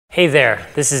Hey there,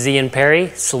 this is Ian Perry,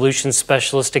 Solutions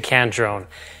Specialist at CanDrone.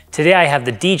 Today I have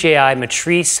the DJI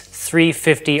Matrice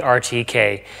 350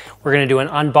 RTK. We're going to do an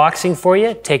unboxing for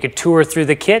you, take a tour through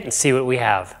the kit and see what we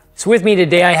have. So with me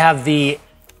today I have the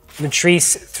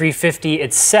Matrice 350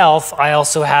 itself. I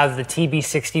also have the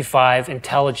TB65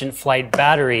 Intelligent Flight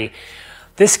Battery.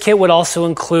 This kit would also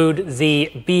include the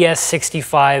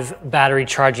BS65 battery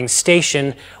charging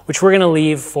station, which we're going to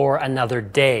leave for another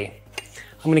day.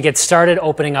 I'm going to get started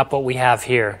opening up what we have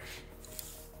here.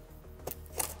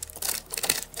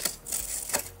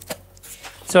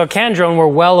 So at CanDrone, we're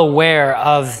well aware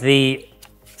of the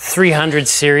 300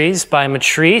 series by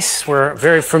Matrice. We're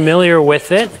very familiar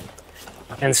with it.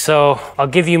 And so I'll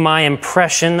give you my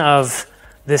impression of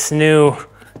this new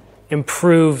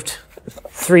improved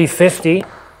 350.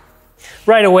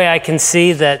 Right away, I can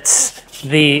see that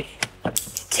the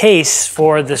case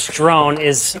for this drone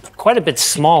is quite a bit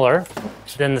smaller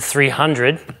than the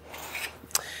 300.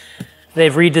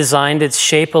 They've redesigned its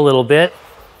shape a little bit.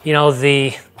 You know,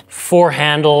 the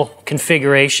 4-handle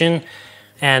configuration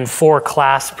and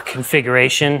 4-clasp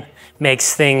configuration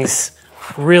makes things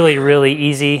really, really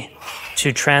easy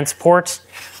to transport.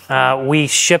 We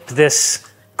ship this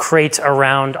crate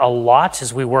around a lot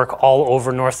as we work all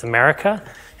over North America.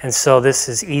 And so this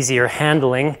is easier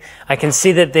handling. I can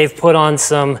see that they've put on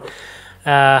some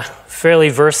fairly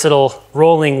versatile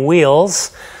rolling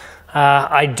wheels.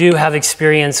 I do have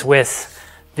experience with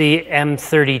the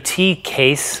M30T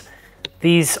case.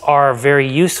 These are very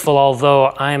useful, although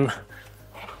I'm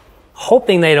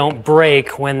hoping they don't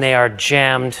break when they are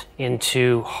jammed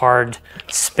into hard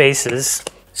spaces.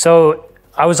 So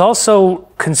I was also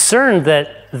concerned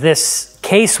that this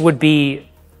case would be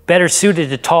better suited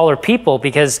to taller people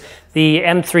because the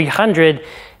M300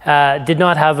 did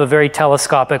not have a very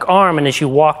telescopic arm, and as you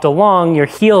walked along, your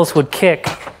heels would kick.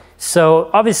 So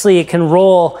obviously it can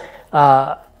roll in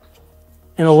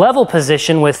a level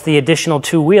position with the additional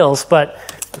 2 wheels, but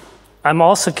I'm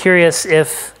also curious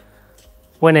if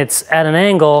when it's at an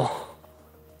angle,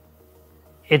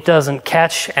 it doesn't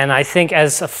catch. And I think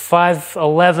as a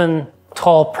 5'11"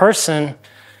 tall person,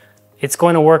 it's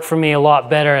going to work for me a lot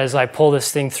better as I pull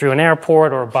this thing through an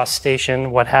airport or a bus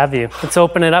station, what have you. Let's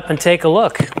open it up and take a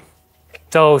look.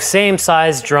 So same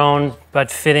size drone, but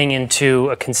fitting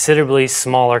into a considerably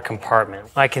smaller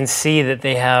compartment. I can see that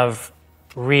they have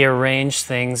rearranged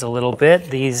things a little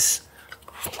bit. These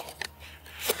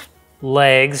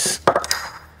legs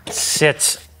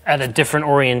sit at a different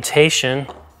orientation.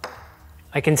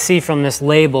 I can see from this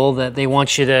label that they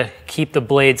want you to keep the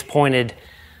blades pointed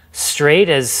straight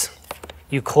as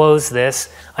you close this.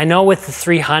 I know with the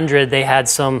 300 they had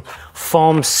some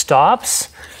foam stops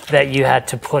that you had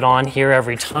to put on here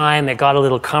every time. It got a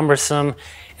little cumbersome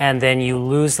and then you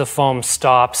lose the foam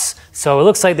stops. So it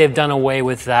looks like they've done away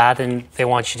with that and they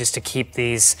want you just to keep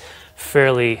these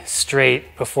fairly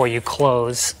straight before you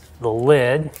close the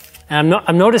lid. And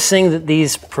I'm noticing that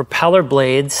these propeller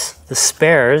blades, the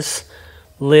spares,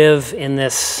 live in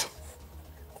this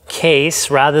case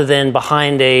rather than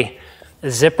behind a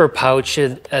zipper pouch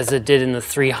as it did in the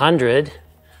 300.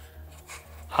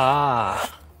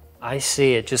 Ah, I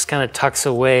see, it just kind of tucks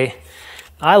away.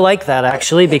 I like that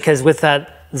actually, because with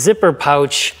that zipper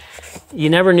pouch, you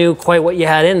never knew quite what you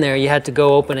had in there. You had to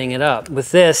go opening it up.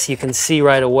 With this, you can see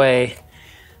right away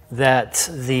that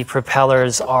the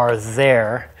propellers are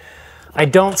there. I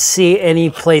don't see any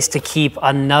place to keep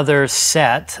another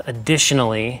set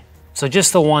additionally. So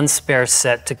just the one spare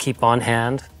set to keep on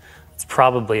hand. It's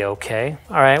probably okay.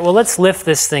 All right, well, let's lift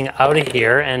this thing out of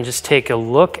here and just take a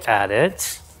look at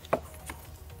it.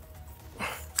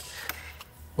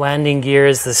 Landing gear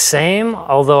is the same,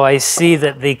 although I see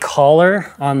that the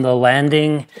collar on the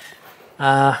landing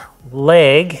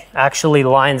leg actually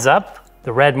lines up.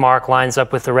 The red mark lines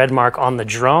up with the red mark on the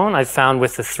drone. I found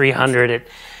with the 300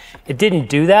 it didn't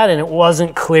do that, and it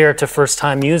wasn't clear to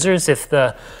first-time users if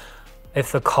the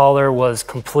collar was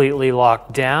completely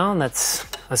locked down. That's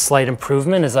a slight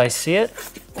improvement as I see it.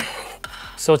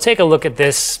 So take a look at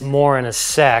this more in a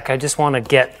sec. I just want to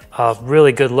get a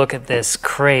really good look at this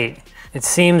crate. It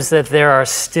seems that there are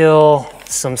still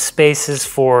some spaces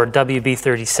for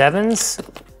WB-37s,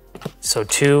 so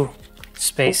 2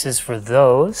 spaces for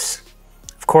those.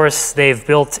 Of course, they've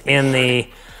built in the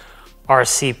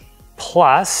RC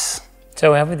Plus.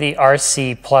 So we have the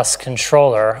RC Plus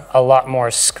controller, a lot more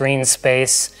screen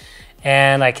space,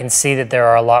 and I can see that there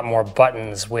are a lot more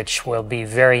buttons, which will be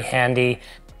very handy.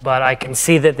 But I can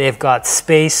see that they've got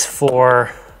space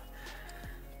for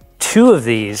 2 of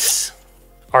these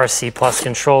RC Plus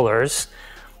controllers.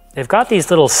 They've got these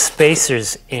little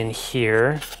spacers in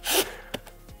here.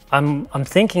 I'm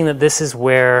thinking that this is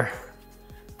where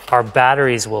our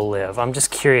batteries will live. I'm just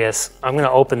curious. I'm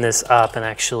gonna open this up and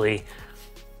actually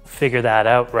figure that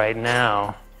out right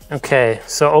now. Okay,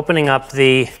 so opening up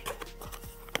the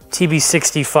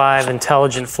TB65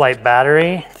 Intelligent Flight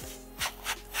Battery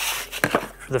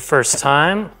for the first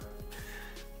time.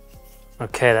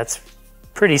 Okay, that's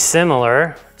pretty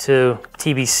similar to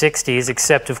TB60s,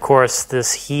 except of course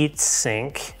this heat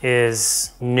sink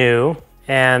is new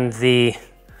and the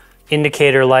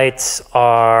indicator lights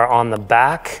are on the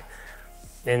back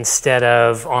instead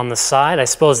of on the side. I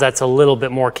suppose that's a little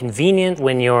bit more convenient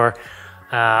when you're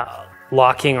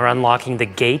locking or unlocking the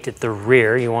gate at the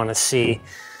rear. You want to see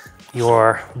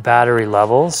your battery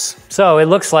levels. So it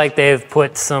looks like they've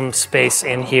put some space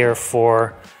in here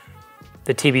for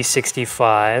the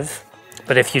TB65,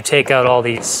 but if you take out all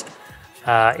these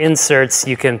inserts,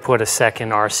 you can put a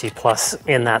second RC Plus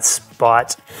in that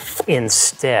spot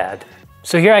instead.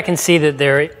 So here I can see that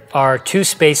there are 2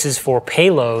 spaces for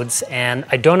payloads, and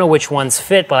I don't know which ones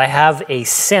fit, but I have a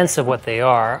sense of what they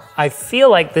are. I feel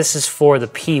like this is for the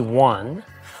P1.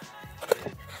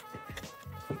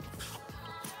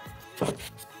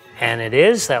 And it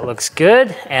is, that looks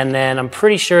good. And then I'm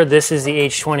pretty sure this is the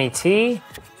H20T.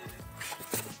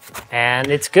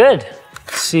 And it's good.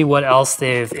 Let's see what else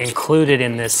they've included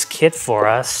in this kit for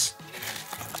us.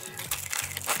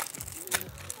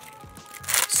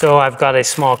 So I've got a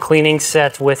small cleaning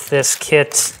set with this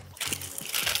kit,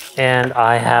 and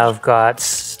I have got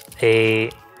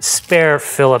a spare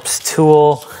Phillips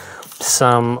tool,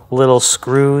 some little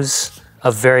screws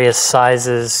of various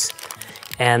sizes,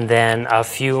 and then a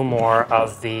few more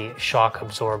of the shock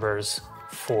absorbers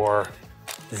for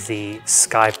the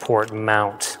Skyport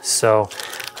mount. So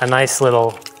a nice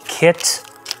little kit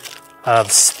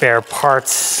of spare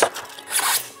parts.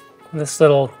 This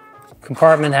little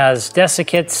compartment has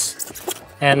desiccates,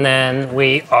 and then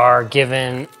we are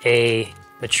given a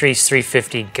Matrice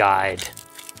 350 guide.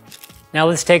 Now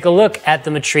let's take a look at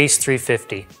the Matrice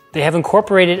 350. They have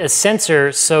incorporated a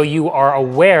sensor so you are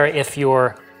aware if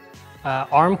your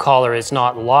arm collar is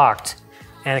not locked,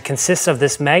 and it consists of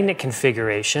this magnet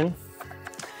configuration.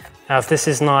 Now if this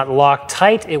is not locked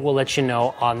tight, it will let you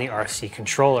know on the RC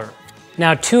controller.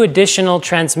 Now 2 additional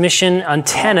transmission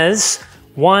antennas.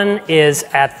 One is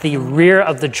at the rear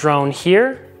of the drone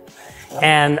here,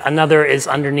 and another is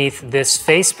underneath this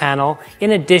face panel,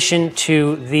 in addition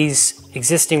to these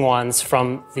existing ones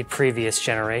from the previous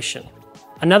generation.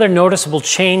 Another noticeable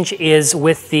change is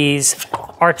with these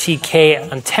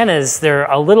RTK antennas. They're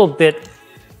a little bit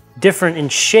different in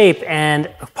shape, and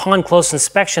upon close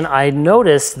inspection, I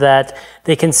noticed that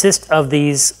they consist of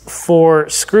these 4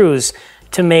 screws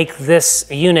to make this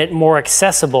unit more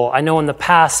accessible. I know in the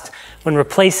past, when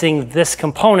replacing this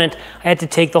component, I had to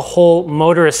take the whole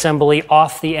motor assembly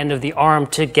off the end of the arm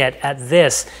to get at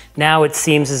this. Now it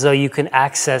seems as though you can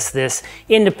access this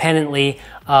independently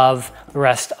of the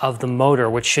rest of the motor,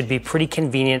 which should be pretty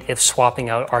convenient if swapping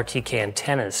out RTK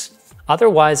antennas.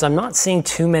 Otherwise, I'm not seeing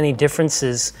too many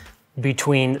differences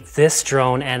between this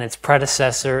drone and its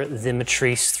predecessor, the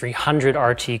Matrice 300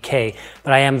 RTK,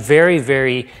 but I am very,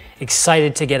 very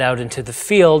excited to get out into the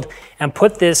field and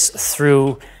put this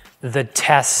through the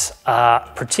tests,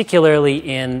 particularly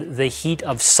in the heat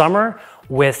of summer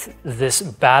with this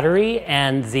battery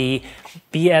and the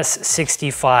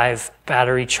BS65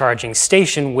 battery charging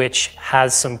station, which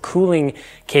has some cooling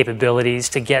capabilities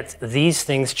to get these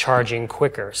things charging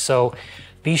quicker. So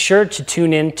be sure to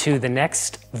tune in to the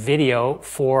next video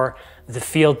for the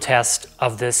field test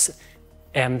of this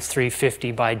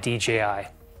M350 by DJI.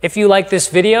 If you like this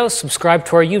video, subscribe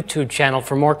to our YouTube channel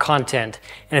for more content.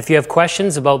 And if you have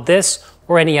questions about this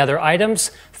or any other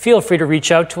items, feel free to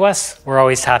reach out to us. We're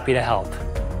always happy to help.